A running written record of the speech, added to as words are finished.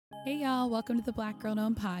Hey y'all, welcome to the Black Girl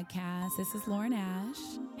Known Podcast. This is Lauren Ash.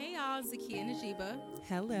 Hey y'all, Zakkiyyah and Najeebah.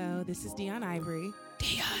 Hello, this is Deun Ivory.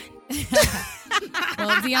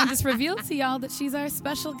 Well, Deun just revealed to y'all that she's our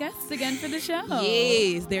special guest again for the show.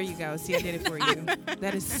 Yes, there you go. See, I did it for you.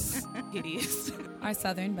 That is hideous. Our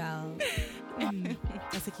Southern Belle.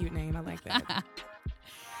 That's a cute name. I like that.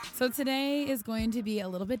 So today is going to be a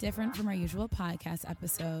little bit different from our usual podcast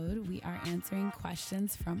episode. We are answering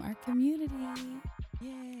questions from our community.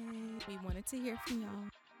 Yay. We wanted to hear from y'all.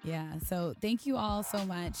 Yeah, so thank you all so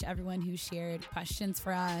much, everyone who shared questions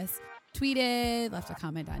for us, tweeted, left a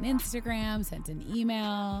comment on Instagram, sent an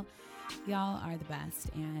email. Y'all are the best,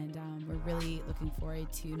 and we're really looking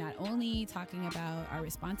forward to not only talking about our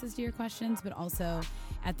responses to your questions, but also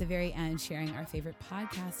at the very end sharing our favorite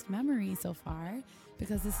podcast memory so far,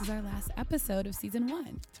 because this is our last episode of season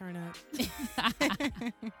 1. Turn up.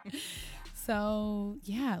 So,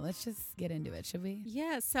 yeah, let's just get into it, should we?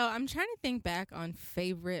 Yeah, so I'm trying to think back on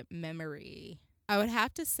favorite memory. I would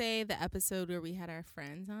have to say the episode where we had our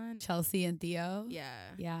friends on. Chelsea and Theo. Yeah.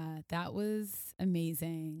 Yeah, that was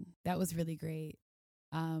amazing. That was really great.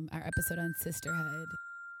 Our episode on sisterhood.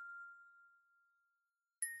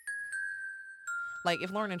 Like, if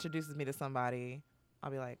Lauren introduces me to somebody, I'll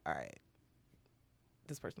be like, all right,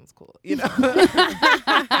 this person's cool, you know?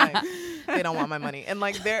 Like, they don't want my money. And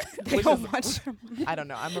like, they don't want your money. I don't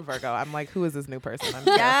know. I'm a Virgo. I'm like, who is this new person?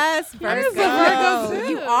 Yes, Virgo. Virgo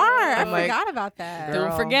too. You are. I'm I like, forgot about that. Girl.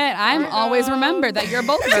 Don't forget, I'm always remembered that you're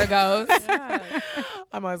both Virgos. Yeah.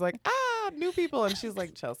 I'm always like, new people. And she's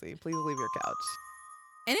like, Chelsea, please leave your couch.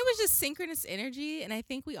 And it was just synchronous energy. And I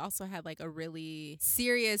think we also had like a really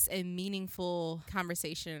serious and meaningful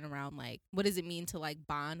conversation around like, what does it mean to like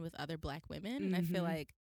bond with other Black women? And I feel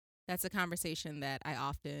like that's a conversation that I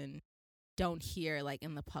often don't hear like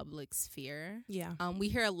in the public sphere. Yeah. We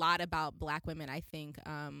hear a lot about Black women, I think,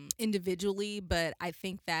 individually, but I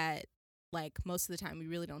think that like most of the time we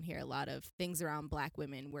really don't hear a lot of things around Black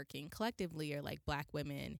women working collectively or like Black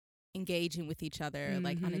women engaging with each other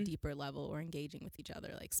like on a deeper level or engaging with each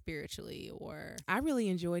other like spiritually or I really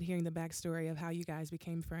enjoyed hearing the backstory of how you guys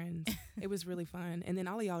became friends. It was really fun. And then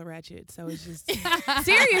all of y'all are ratchet. So it's just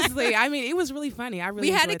seriously, I mean, it was really funny. I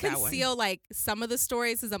really we had to enjoyed that conceal like some of the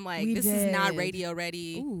stories because I'm like, We this is not did. radio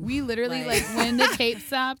ready. Ooh. We literally, like when the tape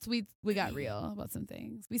stopped, we got real about some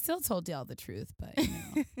things. We still told y'all the truth, but you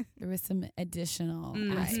know, there was some additional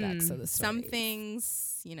aspects of the story. Some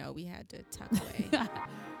things, you know, we had to tuck away.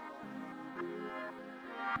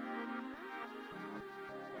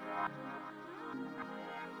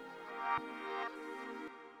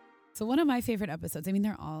 So one of my favorite episodes, I mean,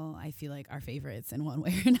 they're all, I feel like, our favorites in one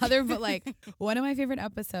way or another, but like one of my favorite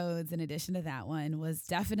episodes in addition to that one was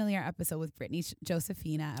definitely our episode with Brittany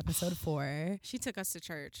Josephina, episode 4. She took us to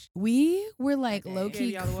church. We were like Okay.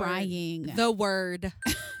 low-key Gave y'all the word. crying. The word.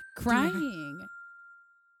 Crying.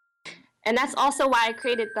 And that's also why I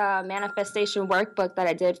created the manifestation workbook that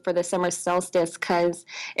I did for the summer solstice, because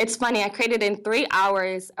it's funny, I created in 3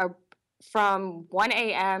 hours from 1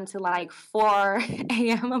 a.m. to like 4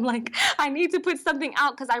 a.m. I'm like, I need to put something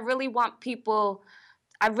out because I really want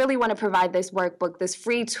to provide this workbook, this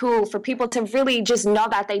free tool for people to really just know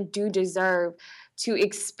that they do deserve to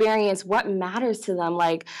experience what matters to them.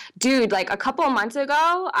 Like, dude, like a couple of months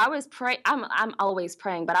ago, I was praying. I'm always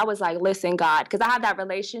praying, but I was like, listen, God, because I have that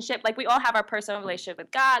relationship. Like we all have our personal relationship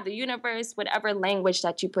with God, the universe, whatever language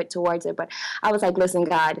that you put towards it. But I was like, listen,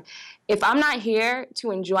 God, if I'm not here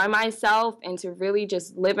to enjoy myself and to really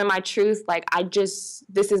just live in my truth, like this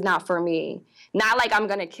is not for me. Not like I'm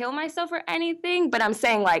going to kill myself or anything, but I'm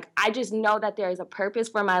saying like, I just know that there is a purpose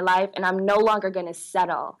for my life and I'm no longer going to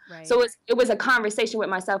settle. Right. So it was a conversation with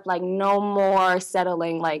myself, like no more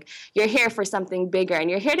settling. Like you're here for something bigger and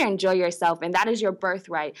you're here to enjoy yourself. And that is your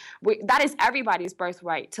birthright. That is everybody's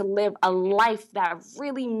birthright, to live a life that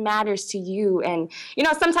really matters to you. And, you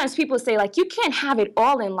know, sometimes people say like, you can't have it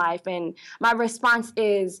all in life. And my response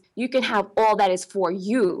is, you can have all that is for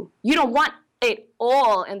you. You don't want it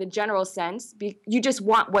all in the general sense. You just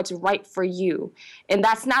want what's right for you. And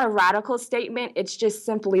that's not a radical statement. It's just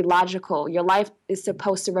simply logical. Your life is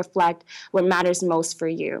supposed to reflect what matters most for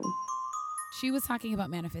you. She was talking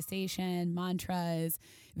about manifestation, mantras,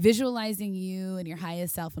 visualizing you and your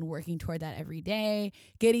highest self and working toward that every day,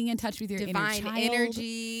 getting in touch with your Divine inner child.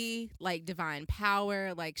 energy, like divine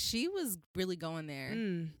power. Like she was really going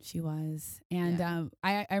there. She was. And Yeah.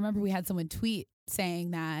 I remember we had someone tweet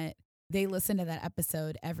saying that they listen to that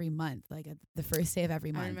episode every month, like at the first day of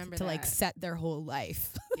every month, remember to like that. set their whole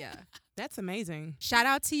life. Yeah. That's amazing. Shout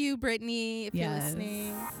out to you, Brittany, if you're Yes.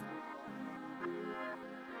 listening.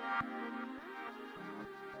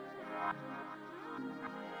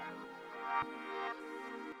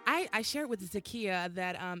 I shared with Zakkiyyah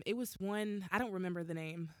that it was one, I don't remember the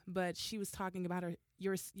name, but she was talking about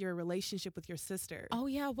your relationship with your sister. Oh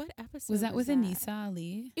yeah, what episode Was that with Anissa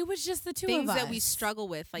Ali? It was just the two Things of us. that we struggle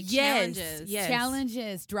with, like Yes, challenges. yes.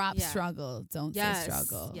 Challenges, drop, struggle. Don't say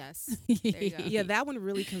struggle. Yes. There you go. Yeah, that one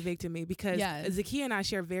really convicted me because Yes. Zakkiyyah and I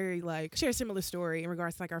share a similar story in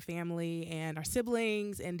regards to like our family and our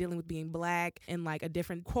siblings and dealing with being black and like a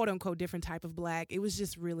different, quote unquote, different type of black. It was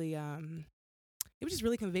just really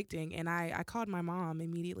convicting. And I called my mom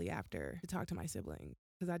immediately after to talk to my sibling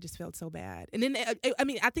because I just felt so bad. And then,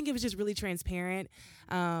 I think it was just really transparent,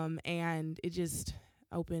 and it just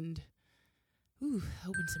opened some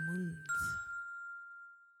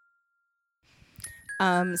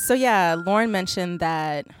wounds. So yeah, Lauren mentioned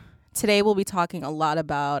that today we'll be talking a lot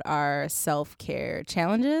about our self-care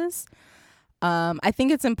challenges. I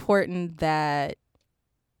think it's important that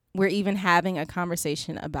we're even having a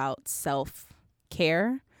conversation about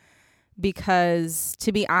self-care because,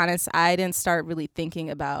 to be honest, I didn't start really thinking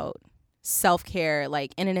about self-care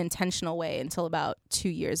like in an intentional way until about 2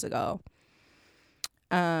 years ago.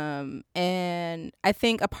 And I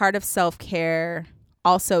think a part of self-care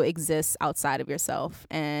also exists outside of yourself.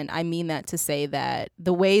 And I mean that to say that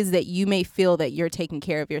the ways that you may feel that you're taking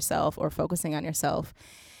care of yourself or focusing on yourself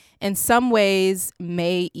in some ways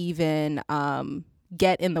may even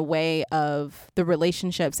get in the way of the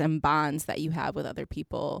relationships and bonds that you have with other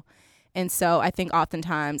people. And so I think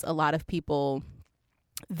oftentimes a lot of people,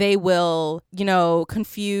 they will,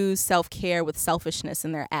 confuse self-care with selfishness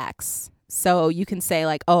in their acts. So you can say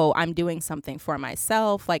like, oh, I'm doing something for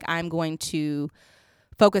myself. Like I'm going to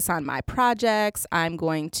focus on my projects. I'm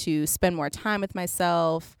going to spend more time with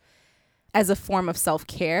myself as a form of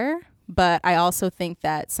self-care. But I also think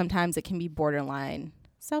that sometimes it can be borderline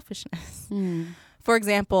selfishness. For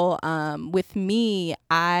example, with me,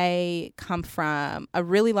 I come from a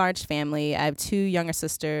really large family. I have 2 younger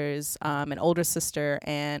sisters, an older sister,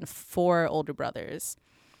 and 4 older brothers.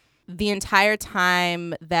 The entire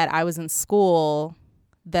time that I was in school,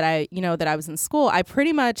 I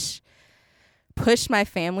pretty much pushed my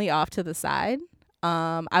family off to the side.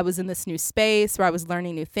 I was in this new space where I was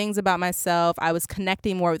learning new things about myself. I was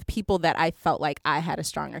connecting more with people that I felt like I had a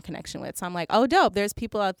stronger connection with. So I'm like, oh, dope. There's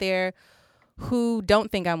people out there who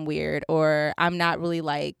don't think I'm weird or I'm not really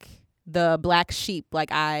like the black sheep.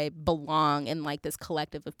 Like I belong in like this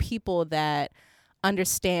collective of people that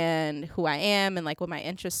understand who I am and like what my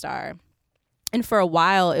interests are. And for a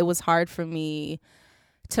while, it was hard for me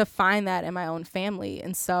to find that in my own family.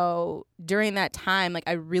 And so during that time, like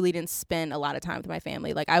I really didn't spend a lot of time with my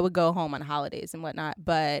family. Like I would go home on holidays and whatnot,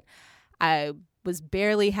 but I was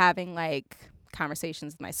barely having like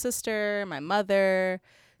conversations with my sister, my mother.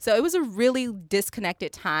 So it was a really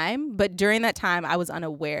disconnected time. But during that time, I was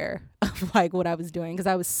unaware of like what I was doing because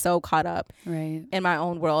I was so caught up in my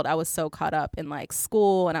own world. I was so caught up in like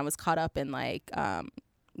school and I was caught up in like,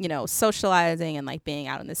 socializing and like being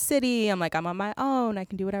out in the city. I'm like, I'm on my own. I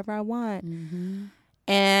can do whatever I want. Mm-hmm.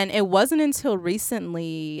 And it wasn't until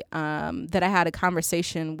recently that I had a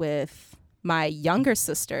conversation with my younger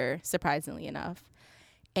sister, surprisingly enough.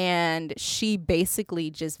 And she basically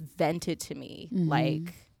just vented to me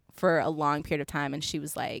like for a long period of time. And she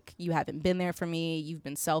was like, you haven't been there for me. You've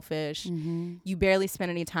been selfish. Mm-hmm. You barely spent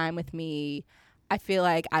any time with me. I feel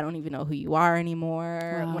like I don't even know who you are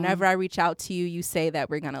anymore. Wow. Whenever I reach out to you, you say that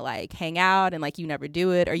we're going to like hang out and like you never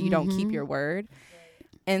do it or you don't keep your word.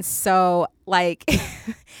 And so like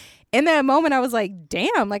in that moment, I was like,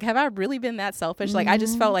 damn, like have I really been that selfish? Like I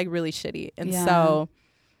just felt like really shitty. And so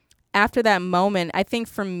after that moment, I think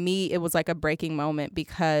for me, it was like a breaking moment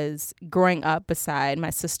because growing up beside my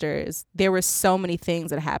sisters, there were so many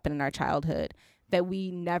things that happened in our childhood that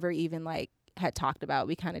we never even like had talked about.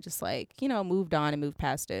 We kind of just like, moved on and moved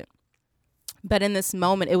past it. But in this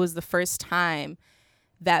moment, it was the first time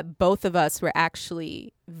that both of us were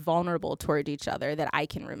actually vulnerable toward each other that I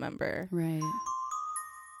can remember. Right.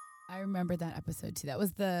 I remember that episode too. That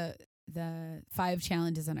was the 5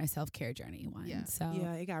 challenges on our self-care journey one. Yeah. So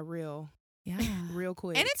yeah, it got real. Yeah. Real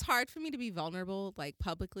quick. And it's hard for me to be vulnerable like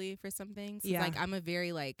publicly for some things. Yeah. Like I'm a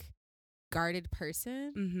very like guarded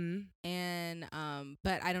person. Mm-hmm. And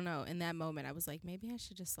but I don't know, in that moment I was like, maybe I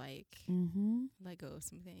should just like let go of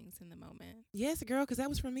some things in the moment. Yes, girl, because that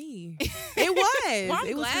was for me. It was. Well, I'm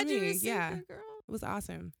it was glad for you me. received Yeah, it, girl. It was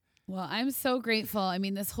awesome. Well, I'm so grateful. I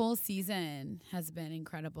mean, this whole season has been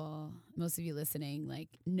incredible. Most of you listening like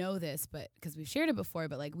know this, but because we've shared it before,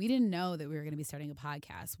 but like we didn't know that we were going to be starting a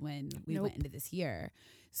podcast when we went into this year.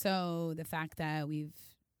 So the fact that we've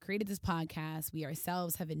created this podcast, we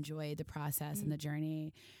ourselves have enjoyed the process and the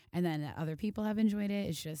journey, and then that other people have enjoyed it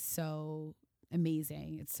is just so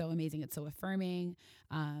amazing. It's so amazing. It's so affirming.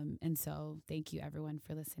 And so thank you everyone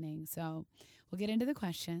for listening. So we'll get into the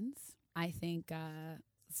questions. I think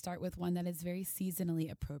start with one that is very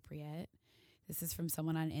seasonally appropriate. This is from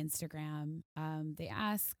someone on Instagram. They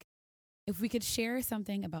ask if we could share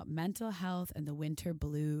something about mental health and the winter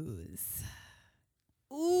blues.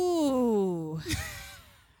 Ooh.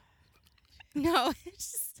 No,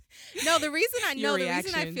 it's just, no, the reason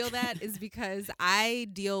I feel that is because I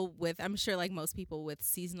deal with, I'm sure like most people, with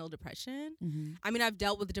seasonal depression. Mm-hmm. I mean, I've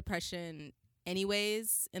dealt with depression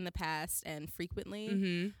anyways in the past and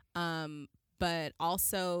frequently. Mm-hmm. But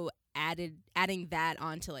also adding that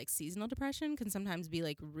onto like seasonal depression can sometimes be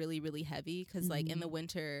like really, really heavy because like in the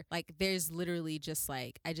winter, like there's literally just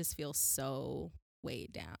like, I just feel so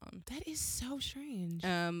weighed down. That is so strange.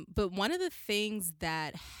 But one of the things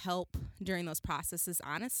that help during those processes,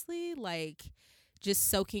 honestly, like just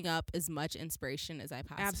soaking up as much inspiration as I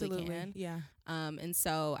possibly can. Yeah. And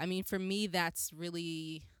so, I mean, for me, that's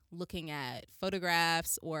really looking at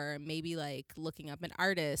photographs or maybe like looking up an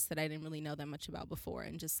artist that I didn't really know that much about before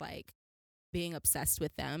and just like being obsessed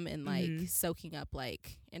with them and like soaking up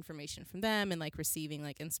like information from them and like receiving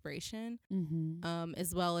like inspiration,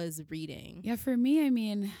 as well as reading. Yeah, for me, I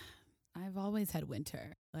mean, I've always had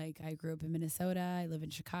winter. Like I grew up in Minnesota. I live in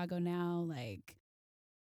Chicago now. Like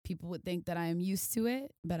people would think that I'm used to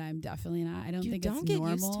it, but I'm definitely not. I don't think it's normal.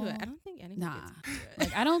 Used to it. I don't think anyone gets used to it.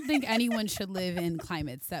 Like I don't think anyone should live in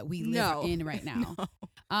climates that we live in right now.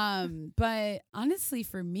 No. But honestly,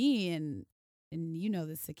 for me, and you know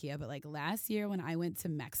this, Zakkiyyah, but like last year when I went to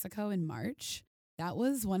Mexico in March, that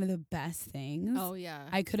was one of the best things. Oh yeah,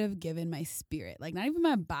 I could have given my spirit, like not even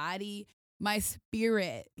my body, my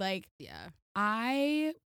spirit. Like yeah,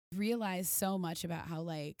 I realized so much about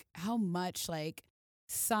how much like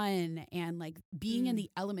sun and like being in the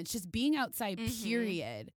elements, just being outside,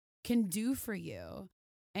 period, can do for you.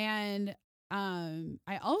 And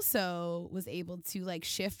I also was able to like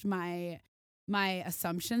shift my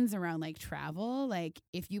assumptions around like travel. Like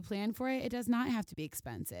if you plan for it, it does not have to be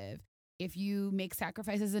expensive. If you make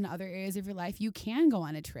sacrifices in other areas of your life, you can go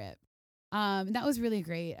on a trip. And that was really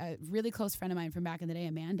great. A really close friend of mine from back in the day,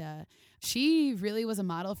 Amanda, she really was a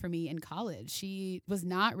model for me in college. She was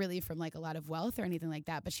not really from like a lot of wealth or anything like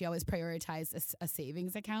that, but she always prioritized a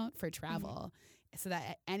savings account for travel so that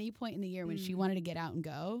at any point in the year when she wanted to get out and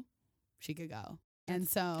go, she could go. And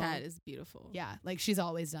so that is beautiful. Yeah, like she's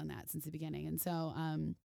always done that since the beginning. And so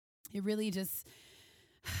it really just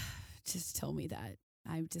told me that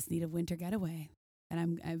I just need a winter getaway. And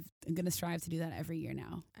I'm going to strive to do that every year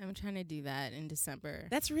now. I'm trying to do that in December.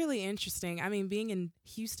 That's really interesting. I mean, being in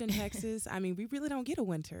Houston, Texas, I mean, we really don't get a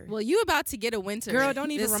winter. Well, you about to get a winter. Girl,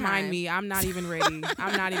 don't even remind me. I'm not even ready.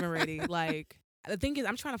 I'm not even ready. Like, the thing is,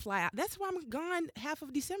 I'm trying to fly out. That's why I'm gone half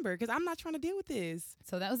of December, because I'm not trying to deal with this.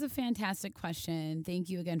 So that was a fantastic question. Thank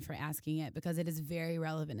you again for asking it, because it is very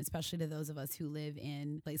relevant, especially to those of us who live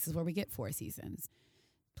in places where we get 4 seasons.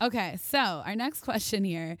 Okay, so our next question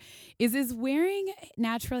here is wearing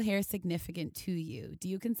natural hair significant to you? Do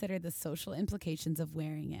you consider the social implications of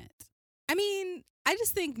wearing it? I mean, I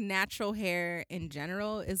just think natural hair in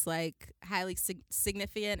general is like highly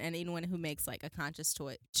significant, and anyone who makes like a conscious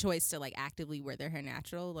choice to like actively wear their hair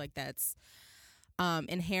natural, like that's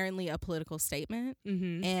inherently a political statement.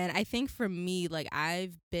 And I think for me, like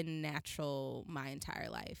I've been natural my entire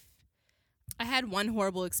life. I had one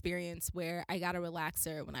horrible experience where I got a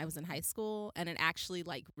relaxer when I was in high school, and it actually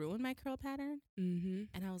like ruined my curl pattern. And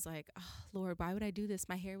I was like, oh Lord, why would I do this?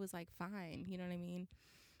 My hair was like fine. You know what I mean?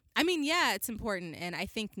 I mean, yeah, it's important. And I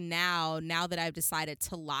think now that I've decided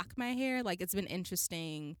to lock my hair, like it's been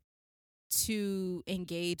interesting to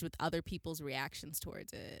engage with other people's reactions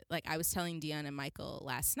towards it. Like I was telling Deun and Michael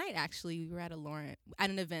last night, actually, we were at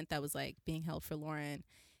an event that was like being held for Lauren,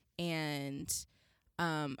 and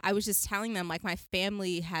I was just telling them, like, my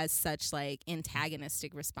family has such like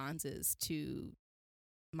antagonistic responses to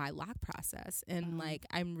my lock process. And like,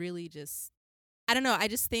 I'm really just, I don't know. I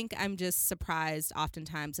just think I'm just surprised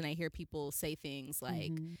oftentimes when I hear people say things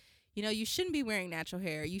like, you know, you shouldn't be wearing natural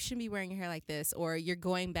hair. You shouldn't be wearing your hair like this. Or you're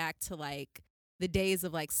going back to like the days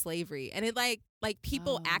of like slavery. And it like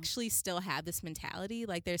people actually still have this mentality.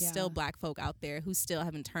 Like there's still Black folk out there who still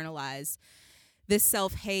have internalized this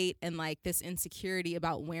self-hate and like this insecurity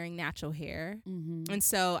about wearing natural hair. And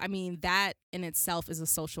so, I mean, that in itself is a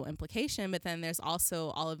social implication, but then there's also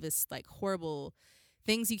all of this like horrible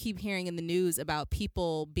things you keep hearing in the news about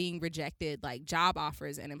people being rejected, like job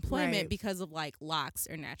offers and employment because of like locks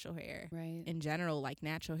or natural hair. In general, like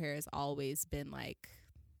natural hair has always been like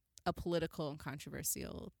a political and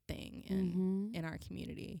controversial thing in our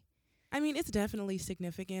community. I mean, it's definitely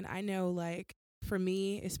significant. I know, like, for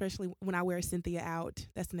me, especially when I wear Cynthia out,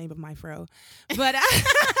 that's the name of my fro. But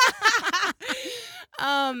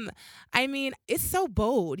I mean, it's so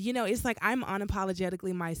bold. You know, it's like I'm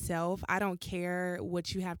unapologetically myself. I don't care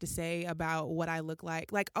what you have to say about what I look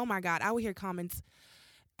like. Like, oh my God, I would hear comments.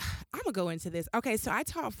 I'm gonna go into this. Okay, so I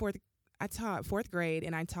taught fourth grade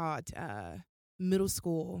and I taught middle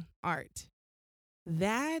school art.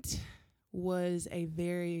 That was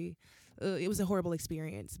it was a horrible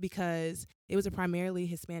experience because it was a primarily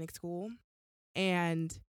Hispanic school,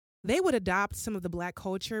 and they would adopt some of the Black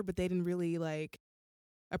culture, but they didn't really like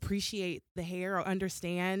appreciate the hair or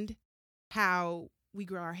understand how we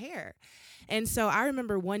grow our hair. And so I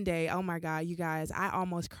remember one day, oh my God, you guys, I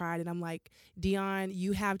almost cried, and I'm like, Deun,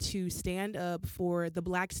 you have to stand up for the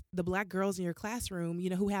black girls in your classroom, you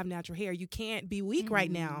know, who have natural hair. You can't be weak right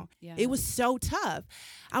now. Yeah. It was so tough.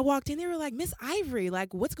 I walked in, they were like, Miss Ivory,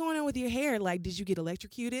 like, what's going on with your hair? Like, did you get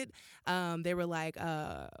electrocuted? They were like,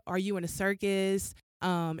 are you in a circus?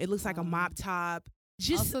 It looks like a mop top.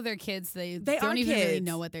 Also, they're kids. They don't even really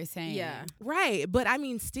know what they're saying. Yeah. Right. But I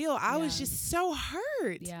mean, still, I was just so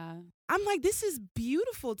hurt. Yeah. I'm like, this is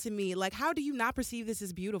beautiful to me. Like, how do you not perceive this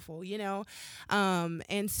as beautiful, you know?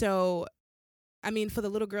 And so, I mean, for the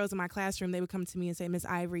little girls in my classroom, they would come to me and say, Miss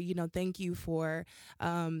Ivory, you know, thank you for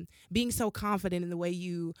being so confident in the way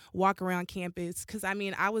you walk around campus. Because, I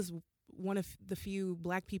mean, I was one of the few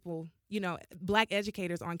Black people, you know, Black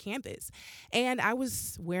educators on campus. And I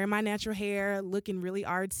was wearing my natural hair, looking really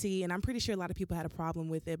artsy, and I'm pretty sure a lot of people had a problem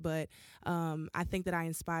with it, but I think that I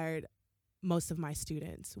inspired most of my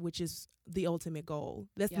students, which is the ultimate goal.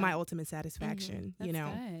 That's my ultimate satisfaction, you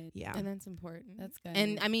know? Good. Yeah. And that's important. That's good.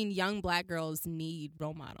 And I mean, young Black girls need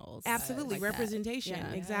role models. Absolutely. Like representation.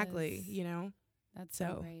 Yeah. Exactly. Yes. You know? That's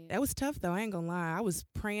So great. that was tough though. I ain't gonna lie. I was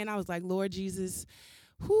praying. I was like, Lord Jesus,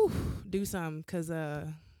 do something, because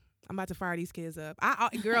I'm about to fire these kids up.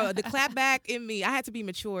 Girl, the clap back in me, I had to be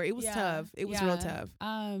mature. It was tough. It was real tough.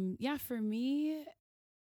 Yeah, for me,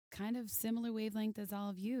 kind of similar wavelength as all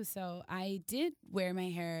of you. So I did wear my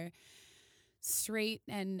hair straight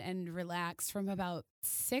and relaxed from about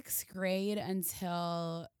 6th grade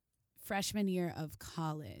until freshman year of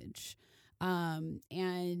college.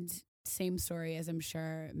 And same story as I'm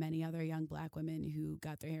sure many other young Black women who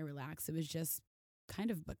got their hair relaxed. It was just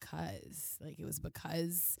kind of because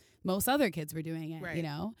most other kids were doing it, you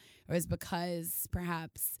know, or it was because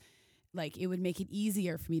perhaps like it would make it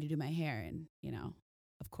easier for me to do my hair. And, you know,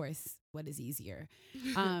 of course, what is easier?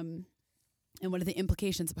 And what are the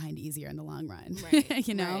implications behind easier in the long run? Right.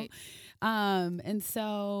 You know? Right. And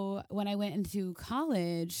so when I went into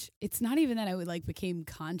college, it's not even that I would like became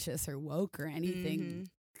conscious or woke or anything,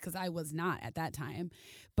 because I was not at that time.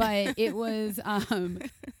 But it was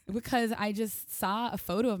because I just saw a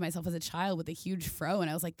photo of myself as a child with a huge fro, and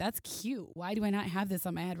I was like, that's cute. Why do I not have this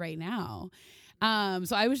on my head right now?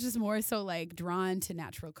 So I was just more so like drawn to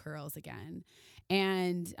natural curls again,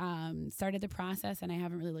 and started the process, and I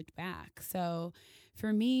haven't really looked back. So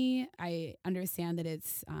for me, I understand that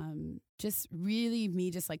it's just really me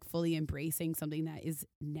just like fully embracing something that is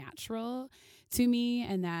natural to me,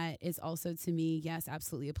 and that is also to me, yes,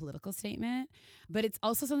 absolutely a political statement, but it's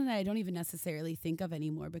also something that I don't even necessarily think of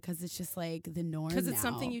anymore because it's just like the norm now. Because it's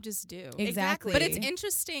something you just do. Exactly. But it's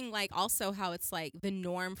interesting, like also how it's like the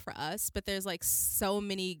norm for us, but there's like so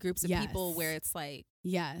many groups of people where it's like,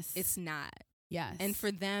 it's not. Yes. And for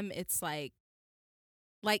them, it's like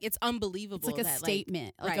it's unbelievable. It's like a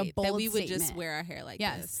statement, like a bold that we would statement. Just wear our hair like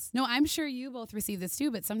this. No, I'm sure you both receive this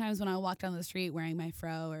too, but sometimes when I walk down the street wearing my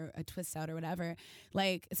fro or a twist out or whatever,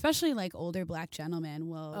 like especially like older Black gentlemen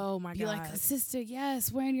will be like, sister,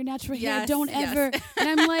 yes, wearing your natural hair, don't ever.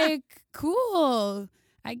 And I'm like, cool,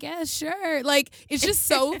 I guess, sure. Like, it's just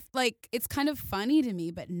so, like, it's kind of funny to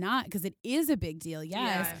me, but not, because it is a big deal,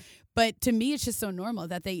 yes. Yeah. But to me, it's just so normal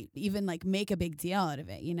that they even, like, make a big deal out of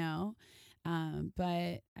it, you know?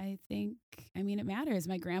 But I think, I mean, it matters.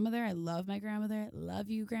 My grandmother, I love my grandmother. Love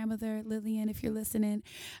you, grandmother Lillian, if you're listening.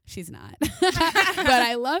 She's not. But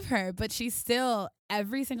I love her. But she's still,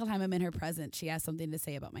 every single time I'm in her presence, she has something to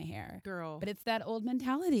say about my hair. Girl. But it's that old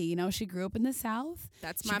mentality. You know, she grew up in the South.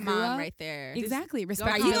 That's my mom right there. Exactly.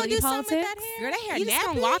 Respectability. Are you going to do something with that hair? Girl, that hair you just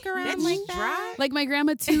gonna walk around like that? Like my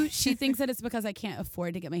grandma, too, she thinks that it's because I can't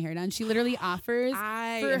afford to get my hair done. She literally offers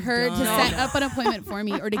for her to set up an appointment for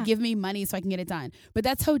me or to give me money so I can get it done. But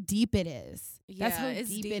that's how deep it is. That's how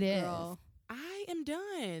deep it is. Girl. I am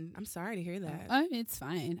done. I'm sorry to hear that. It's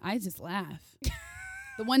fine. I just laugh.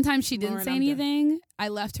 The one time she didn't say anything, I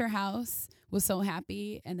left her house, was so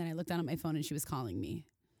happy, and then I looked down at my phone and she was calling me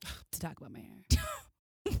to talk about my hair.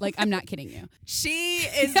 Like, I'm not kidding you. She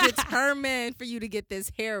is determined for you to get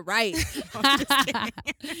this hair right. I'm just kidding.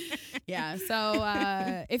 Yeah.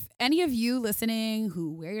 So if any of you listening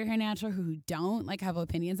who wear your hair natural, who don't like have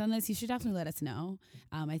opinions on this, you should definitely let us know.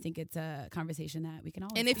 I think it's a conversation that we can all.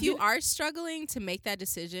 And if you are struggling to make that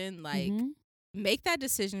decision, like make that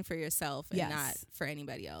decision for yourself and not for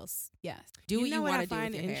anybody else. Yes. Do what you want to do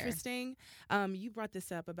find with your interesting. You brought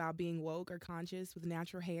this up about being woke or conscious with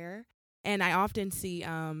natural hair. And I often see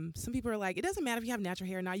some people are like, it doesn't matter if you have natural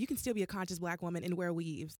hair or not. You can still be a conscious Black woman and wear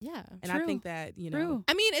weaves. Yeah. And I think that, you know. True.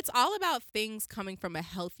 I mean, it's all about things coming from a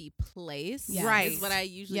healthy place. Yes. Right. Is what I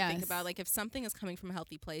usually think Yes. about. Like, if something is coming from a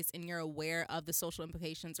healthy place and you're aware of the social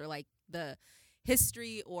implications or, like, the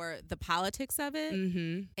history or the politics of it,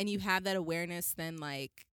 and you have that awareness, then,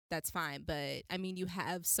 like, that's fine. But, I mean, you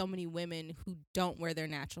have so many women who don't wear their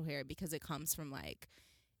natural hair because it comes from, like,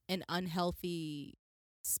 an unhealthy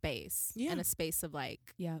space and a space of, like,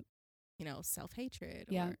 you know, self-hatred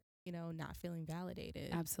or, you know, not feeling validated.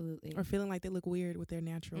 Absolutely. Or feeling like they look weird with their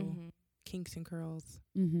natural kinks and curls.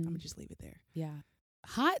 I'm going to just leave it there. Yeah.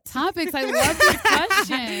 Hot topics. I love this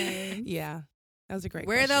question. Yeah. That was a great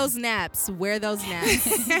Wear question. those naps. Wear those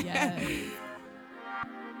naps. Yes.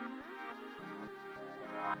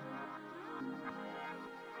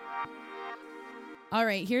 All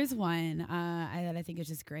right, here's one that I think is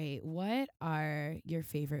just great. What are your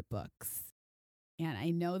favorite books? And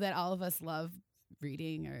I know that all of us love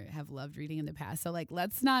reading or have loved reading in the past. So, like,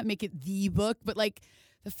 let's not make it the book, but, like,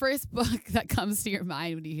 the first book that comes to your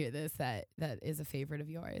mind when you hear this that is a favorite of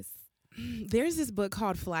yours. There's this book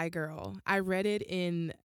called Fly Girl. I read it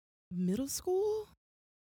in middle school.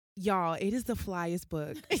 Y'all, it is the flyest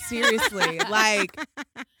book. Seriously. Like,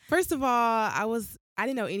 first of all, I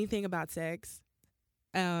didn't know anything about sex.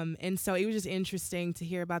 And so it was just interesting to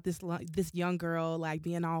hear about this young girl, like,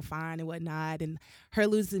 being all fine and whatnot, and her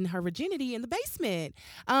losing her virginity in the basement.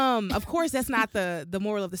 Of course, that's not the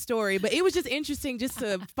moral of the story, but it was just interesting just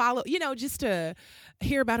to follow, you know, just to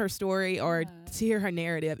hear about her story or to hear her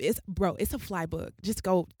narrative. It's a fly book. Just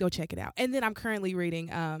go check it out. And then I'm currently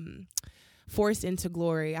reading Forced into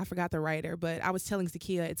Glory. I forgot the writer, but I was telling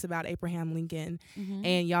Zakkiyyah it's about Abraham Lincoln.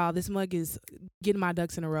 And y'all, this mug is getting my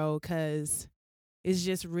ducks in a row because it's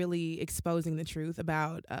just really exposing the truth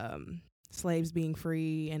about slaves being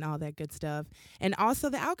free and all that good stuff. And also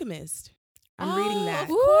The Alchemist. I'm reading that. Of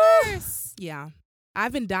course. Yeah.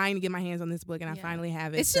 I've been dying to get my hands on this book, and I finally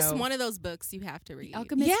have it. It's just one of those books you have to read.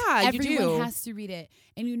 Alchemist, yeah, everyone has to read it.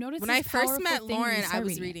 And you notice when I first met Lauren, I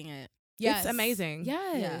was reading it. Yes. It's amazing.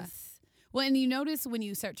 Yes. Yeah. Well, and you notice when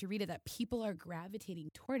you start to read it that people are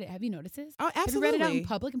gravitating toward it. Have you noticed this? Oh, absolutely. Have you read it out in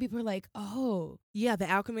public and people are like, oh. Yeah, The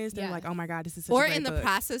Alchemist. They're like, oh my God, this is such a or great in the book.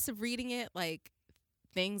 process of reading it, like,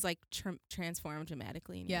 things like transform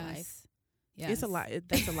dramatically in your life. Yes. It's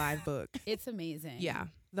that's a live book. It's amazing. Yeah.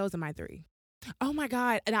 Those are my 3. Oh my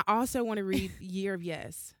God. And I also want to read Year of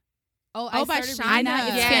Yes. I by started reading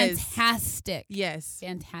that. Shina. It's Yes. fantastic. Yes.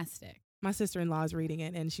 Fantastic. My sister-in-law is reading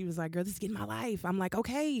it, and she was like, girl, this is getting my life. I'm like,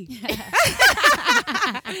 okay.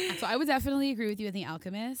 So I would definitely agree with you with The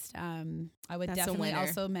Alchemist. I would That's a definitely winner.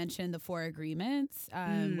 also mention the 4 agreements,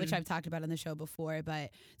 which I've talked about on the show before,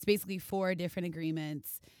 but it's basically 4 different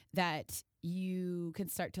agreements that you can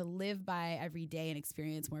start to live by every day and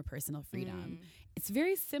experience more personal freedom. It's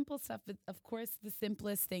very simple stuff, but of course the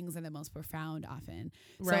simplest things are the most profound often.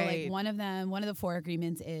 Right. So, like, one of the 4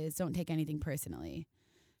 agreements is don't take anything personally.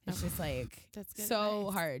 It's just like That's good so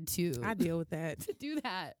advice. hard to I deal with that. to do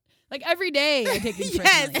that. Like, every day I take things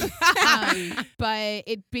Yes. personally. But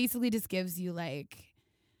it basically just gives you, like,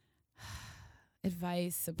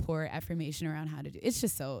 advice, support, affirmation around how to do. It's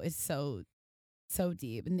so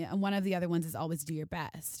deep. And one of the other ones is always do your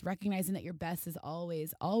best. Recognizing that your best is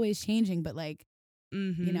always changing, but, like,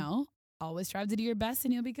 you know, always strive to do your best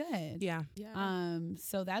and you'll be good. Yeah.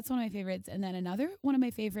 So that's one of my favorites. And then another one of my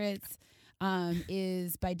favorites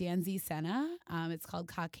is by Danzy Senna. It's called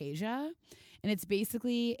Caucasia. And it's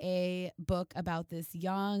basically a book about this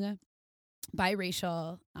young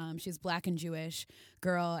biracial, she's Black and Jewish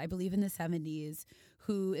girl, I believe in the 70s,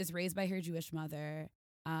 who is raised by her Jewish mother,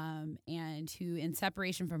 and who, in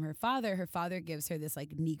separation from her father gives her this, like,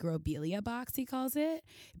 Negrobilia box, he calls it.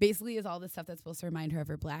 Basically is all the stuff that's supposed to remind her of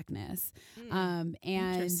her Blackness.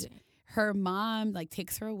 And her mom, like,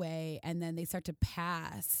 takes her away, and then they start to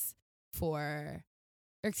pass for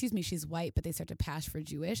she's white, but they start to pass for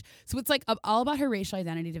Jewish. So it's like all about her racial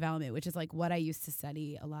identity development, which is like what I used to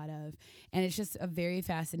study a lot of. And it's just a very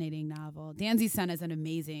fascinating novel. Danzy's son is an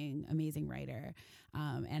amazing, amazing writer.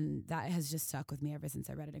 And that has just stuck with me ever since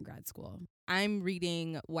I read it in grad school. I'm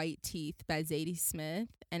reading White Teeth by Zadie Smith.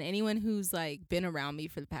 And anyone who's like been around me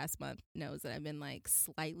for the past month knows that I've been like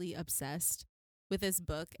slightly obsessed with this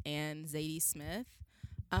book and Zadie Smith.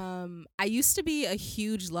 I used to be a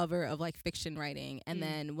huge lover of like fiction writing, and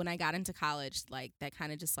then when I got into college, like that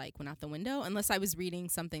kind of just like went out the window unless I was reading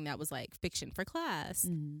something that was like fiction for class.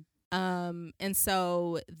 And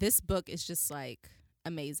so this book is just like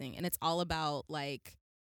amazing, and it's all about like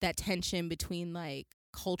that tension between like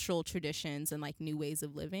cultural traditions and like new ways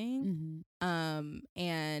of living.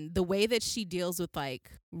 And the way that she deals with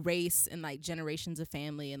like race and like generations of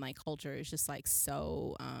family and like culture is just like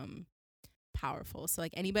so powerful. So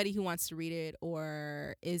like anybody who wants to read it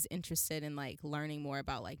or is interested in like learning more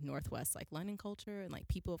about like Northwest like London culture and like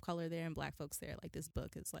people of color there and Black folks there, like this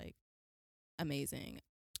book is like amazing.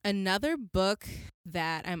 Another book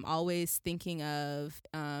that I'm always thinking of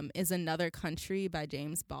is Another Country by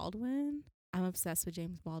James Baldwin. I'm obsessed with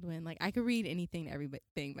James Baldwin. Like I could read anything,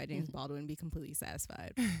 everything by James Baldwin and be completely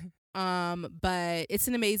satisfied. But it's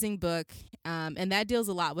an amazing book. And that deals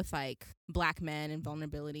a lot with like Black men and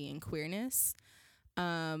vulnerability and queerness.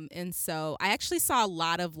 And so I actually saw a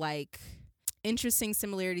lot of like interesting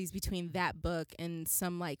similarities between that book and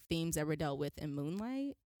some like themes that were dealt with in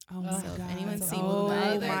Moonlight. Oh my God. If anyone's seen Oh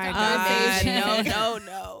Moonlight, my God. God.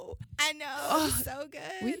 No. I know. It's so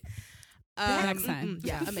good. Next time.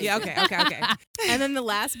 Yeah, amazing. Yeah, okay. And then the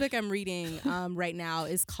last book I'm reading right now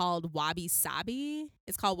is called Wabi Sabi.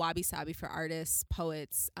 It's called Wabi Sabi for artists,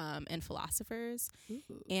 poets, and philosophers.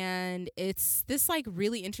 Ooh. And it's this like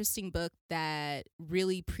really interesting book that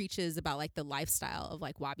really preaches about like the lifestyle of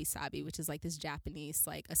like Wabi Sabi, which is like this Japanese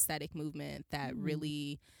like aesthetic movement that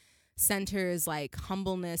really centers like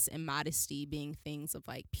humbleness and modesty being things of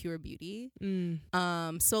like pure beauty.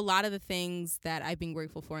 So a lot of the things that I've been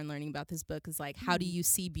grateful for in learning about this book is like how do you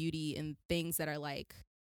see beauty in things that are like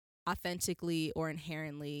authentically or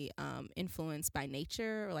inherently influenced by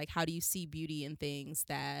nature, or like how do you see beauty in things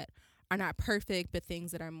that are not perfect but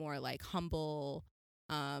things that are more like humble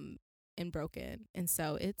and broken. And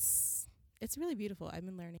so it's really beautiful. I've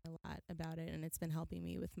been learning a lot about it, and it's been helping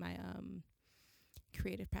me with my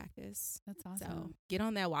creative practice. That's awesome. So get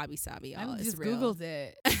on that Wabi Sabi, y'all. I It's just real. Googled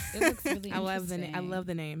it. It looks really I love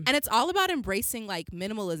the name. And it's all about embracing like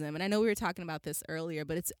minimalism. And I know we were talking about this earlier,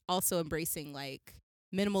 but it's also embracing like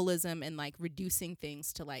minimalism and like reducing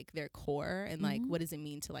things to like their core and like what does it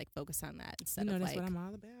mean to like focus on that instead of that's like what I'm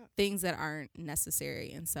all about. things that aren't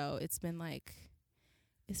necessary. And so it's been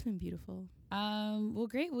beautiful. Well,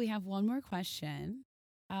 great. We have one more question.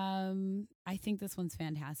 I think this one's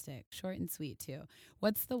fantastic. Short and sweet too.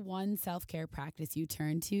 What's the one self-care practice you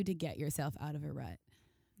turn to get yourself out of a rut?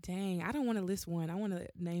 Dang, I don't want to list one. I want to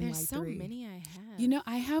name There's like so three. many I have. You know,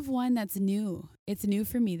 I have one that's new. It's new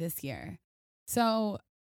for me this year. So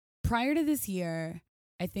prior to this year,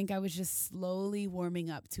 I think I was just slowly warming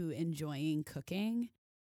up to enjoying cooking.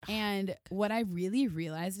 And what I really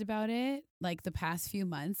realized about it, like the past few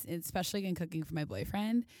months, especially in cooking for my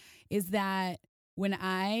boyfriend, is that when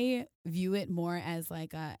I view it more as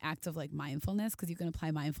like an act of like mindfulness, because you can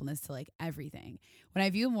apply mindfulness to like everything. When I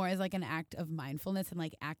view it more as like an act of mindfulness and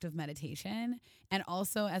like act of meditation, and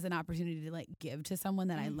also as an opportunity to like give to someone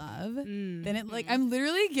that I love, then it like I'm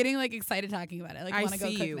literally getting like excited talking about it. Like I want to go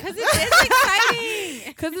cook because it is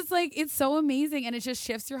exciting. Because it's like it's so amazing, and it just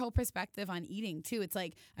shifts your whole perspective on eating too. It's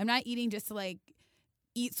like I'm not eating just to like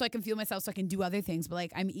eat so I can fuel myself so I can do other things, but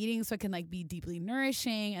like I'm eating so I can like be deeply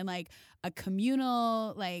nourishing and like a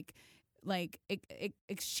communal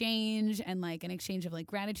exchange and like an exchange of like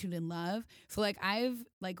gratitude and love. So like I've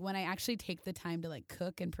like when I actually take the time to like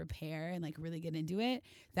cook and prepare and like really get into it,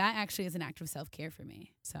 that actually is an act of self-care for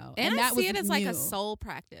me. So and that I see it was as like new. a soul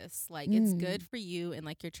practice. Like it's good for you, and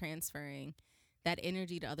like you're transferring that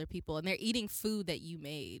energy to other people, and they're eating food that you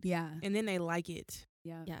made. Yeah. And then they like it.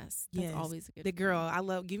 Yeah. Yes. That's always a good The girl, I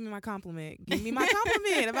love, give me my compliment. Give me my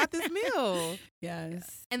compliment about this meal.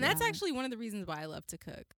 Yes. And that's actually one of the reasons why I love to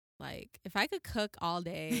cook. Like, if I could cook all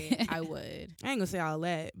day, I would. I ain't gonna say all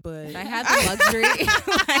that, but if I had the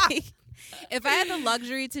luxury, if I had the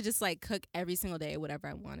luxury to just like cook every single day, whatever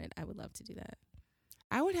I wanted, I would love to do that.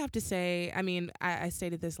 I would have to say, I mean, I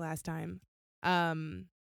stated this last time,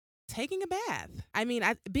 taking a bath. I mean,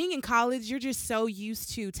 being in college, you're just so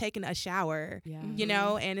used to taking a shower, you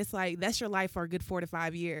know, and it's like, that's your life for a good 4 to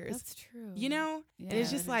 5 years. That's true. You know? Yeah, and it's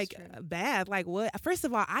just like a bath. Like, what? First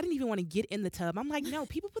of all, I didn't even want to get in the tub. I'm like, no,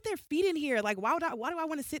 people put their feet in here. Like, why do I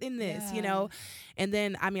want to sit in this, you know? And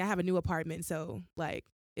then, I mean, I have a new apartment, so like,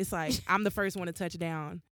 it's like, I'm the first one to touch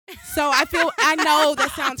down. So I know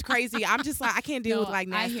that sounds crazy. I'm just like, I can't deal with like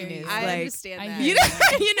nastiness. I understand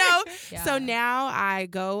that. You know? So now I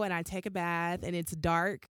go and I take a bath and it's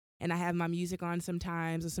dark and I have my music on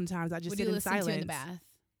sometimes, or sometimes I just sit in silence. To in the bath?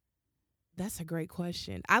 That's a great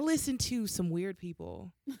question. I listen to some weird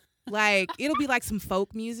people. Like, it'll be like some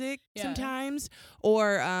folk music sometimes,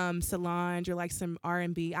 or Solange, or like some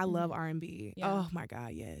R&B. I love R&B. Yeah. Oh my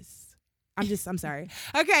God, yes. I'm sorry.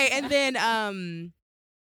 Okay, and then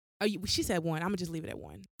she said one. I'm gonna just leave it at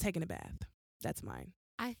one. Taking a bath. That's mine.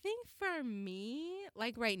 I think for me,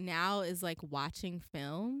 like right now is like watching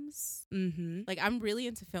films. Like I'm really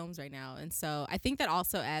into films right now. And so I think that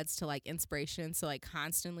also adds to like inspiration. So like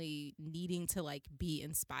constantly needing to like be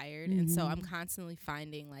inspired. And so I'm constantly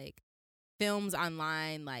finding like films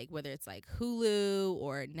online, like whether it's like Hulu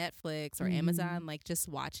or Netflix or Amazon, like just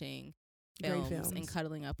watching films and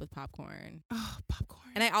cuddling up with popcorn. Oh, popcorn.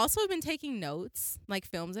 And I also have been taking notes, like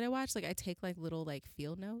films that I watch. Like I take like little like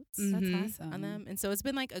field notes. That's awesome. On them. And so it's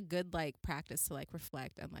been like a good like practice to like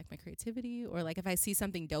reflect on like my creativity, or like if I see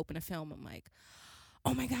something dope in a film, I'm like,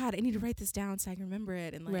 oh my God, I need to write this down so I can remember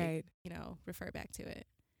it and like, you know, refer back to it.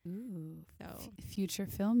 Ooh. So future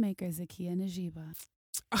filmmaker Zakkiyyah Najeebah.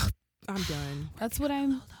 Oh, I'm done. That's what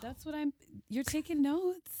I'm you're taking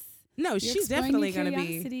notes. No, she's definitely going to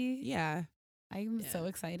be. Yeah. I'm so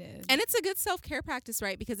excited. And it's a good self-care practice,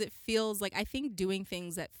 right? Because it feels like, I think doing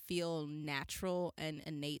things that feel natural and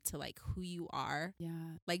innate to like who you are,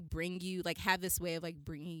 like bring you, like have this way of like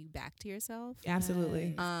bringing you back to yourself.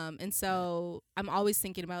 Absolutely. And so I'm always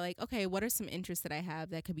thinking about like, okay, what are some interests that I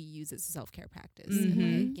have that could be used as a self-care practice?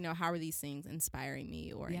 And like, you know, how are these things inspiring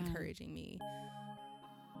me or encouraging me?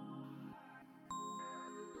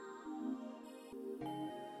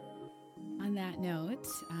 On that note,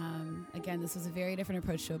 again, this was a very different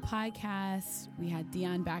approach to a podcast. We had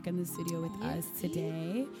Deun back in the studio with us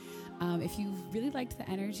today. If you really liked the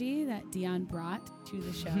energy that Deun brought to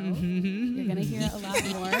the show, you're going to hear a lot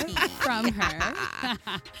more from her.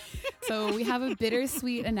 So we have a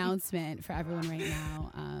bittersweet announcement for everyone right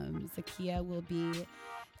now. Zakkiyyah will be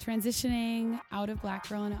transitioning out of Black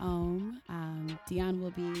Girl in Ohm. Deun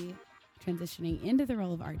will be transitioning into the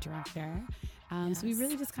role of art director. So we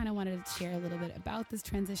really just kind of wanted to share a little bit about this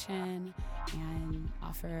transition and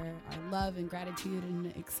offer our love and gratitude and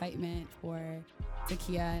excitement for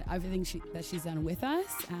Zakkiyyah, everything that she's done with us,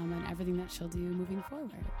 and everything that she'll do moving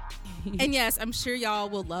forward. And yes, I'm sure y'all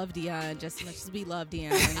will love Deun just as much as we love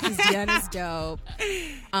Deun, because Deun is dope.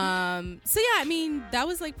 So yeah, I mean, that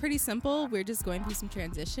was like pretty simple. We're just going through some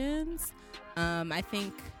transitions. I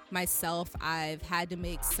think myself, I've had to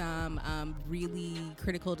make some really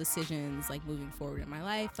critical decisions like moving forward in my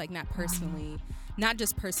life, like not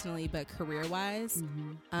just personally, but career-wise.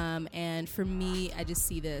 And for me, I just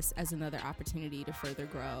see this as another opportunity to further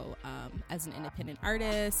grow as an independent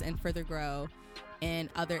artist and further grow in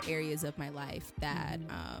other areas of my life that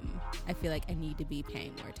I feel like I need to be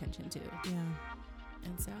paying more attention to. Yeah.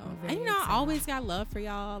 And so, and you know, I always got love for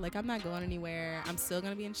y'all. Like, I'm not going anywhere. I'm still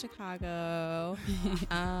going to be in Chicago.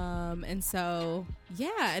 And so,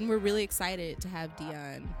 yeah. And we're really excited to have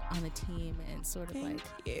Deun on the team and sort of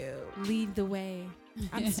lead the way.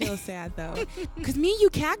 I'm still sad though, because me and you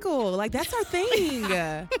cackle. Like, that's our thing.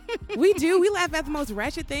 We do. We laugh at the most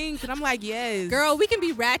ratchet things. And I'm like, yes. Girl, we can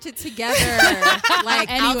be ratchet together. Like,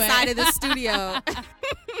 outside of the studio.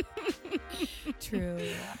 True.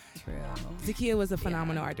 Zakkiyyah was a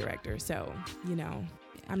phenomenal art director, so you know,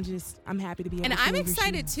 I'm happy to be. And I'm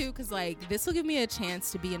excited too, because like this will give me a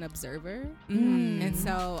chance to be an observer, and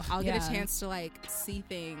so I'll get a chance to like see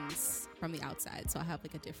things from the outside. So I'll have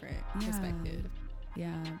like a different perspective.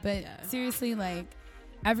 Yeah, but seriously, like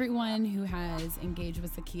everyone who has engaged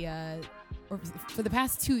with Zakkiyyah for the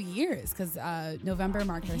past 2 years, because November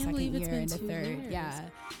marked her second year and the third. Yeah.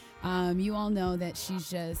 You all know that she's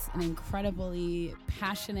just an incredibly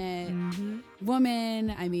passionate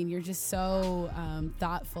woman. I mean, you're just so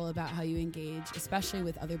thoughtful about how you engage, especially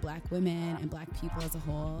with other Black women and Black people as a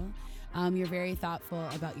whole. You're very thoughtful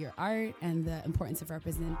about your art and the importance of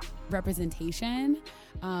representation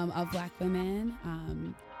of Black women.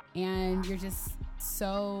 And you're just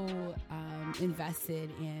so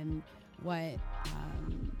invested in what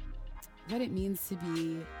it means to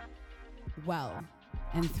be well.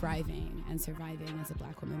 and thriving and surviving as a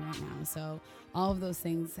Black woman right now. So all of those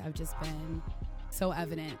things have just been so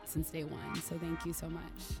evident since day one. So thank you so much.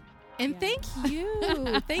 And thank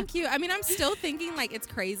you. Thank you. I mean, I'm still thinking, like, it's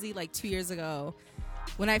crazy. Like 2 years ago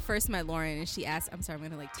when I first met Lauren and she asked, I'm sorry, I'm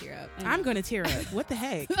going to like tear up. I'm going to tear up. What the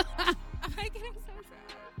heck? I'm like getting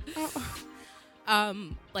so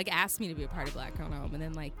sad. Like asked me to be a part of Black Girl Home, and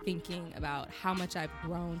then like thinking about how much I've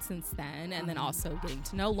grown since then, and then also getting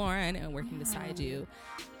to know Lauren and working beside you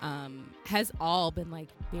has all been like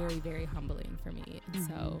very, very humbling for me. And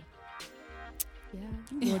so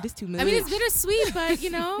Well, this too much. I mean, it's bittersweet, but you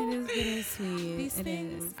know, It is bittersweet. these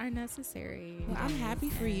things are necessary. Well, I'm happy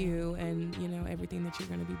for you and, you know, everything that you're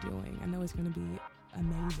going to be doing. I know it's going to be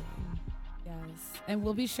amazing. Yes, and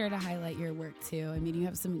we'll be sure to highlight your work too. I mean, you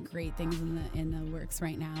have some great things in the works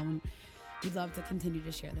right now, and we'd love to continue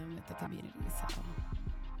to share them with the community. So,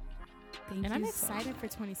 thank you. And I'm so excited much. for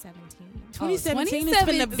 2017. 2017 is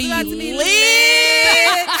going to be lit.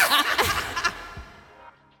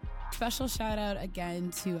 Special shout out again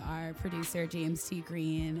to our producer, James T.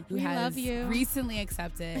 Green, who We has love you. recently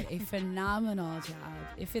accepted a phenomenal job,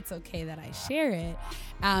 if it's okay that I share it,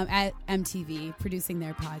 at MTV, producing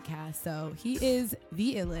their podcast. So he is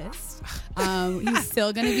the illest. He's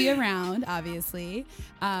still going to be around, obviously,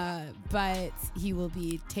 but he will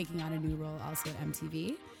be taking on a new role also at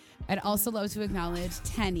MTV. I'd also love to acknowledge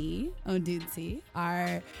Tenny Ondunsi,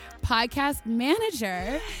 our podcast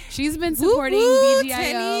manager. She's been supporting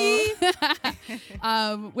BGIO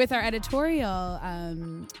with our editorial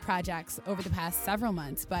projects over the past several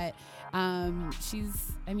months. But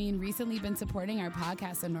she's, recently been supporting our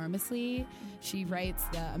podcast enormously. She writes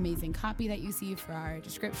the amazing copy that you see for our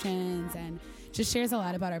descriptions and just shares a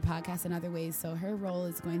lot about our podcast in other ways. So her role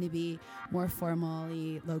is going to be more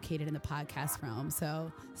formally located in the podcast realm. So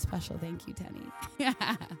special thank you, Tenny.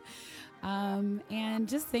 And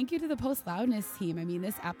just thank you to the Post Loudness team. I mean,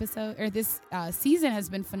 this episode or this season has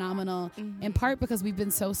been phenomenal in part because we've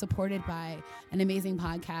been so supported by an amazing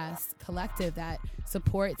podcast collective that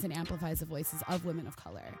supports and amplifies the voices of women of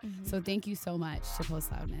color. So thank you so much to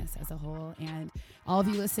Post Loudness as a whole. And all of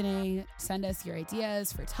you listening, send us your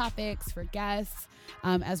ideas for topics, for guests,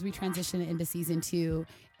 as we transition into season 2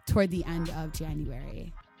 toward the end of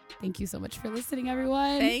January. Thank you so much for listening,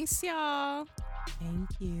 everyone. Thanks, y'all. Thank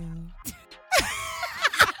you.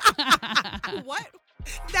 What?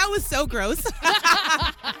 That was so gross.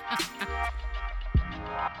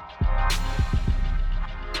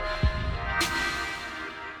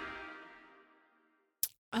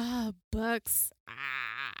 Books.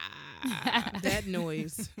 That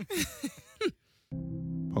noise.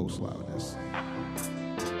 Post Loudness.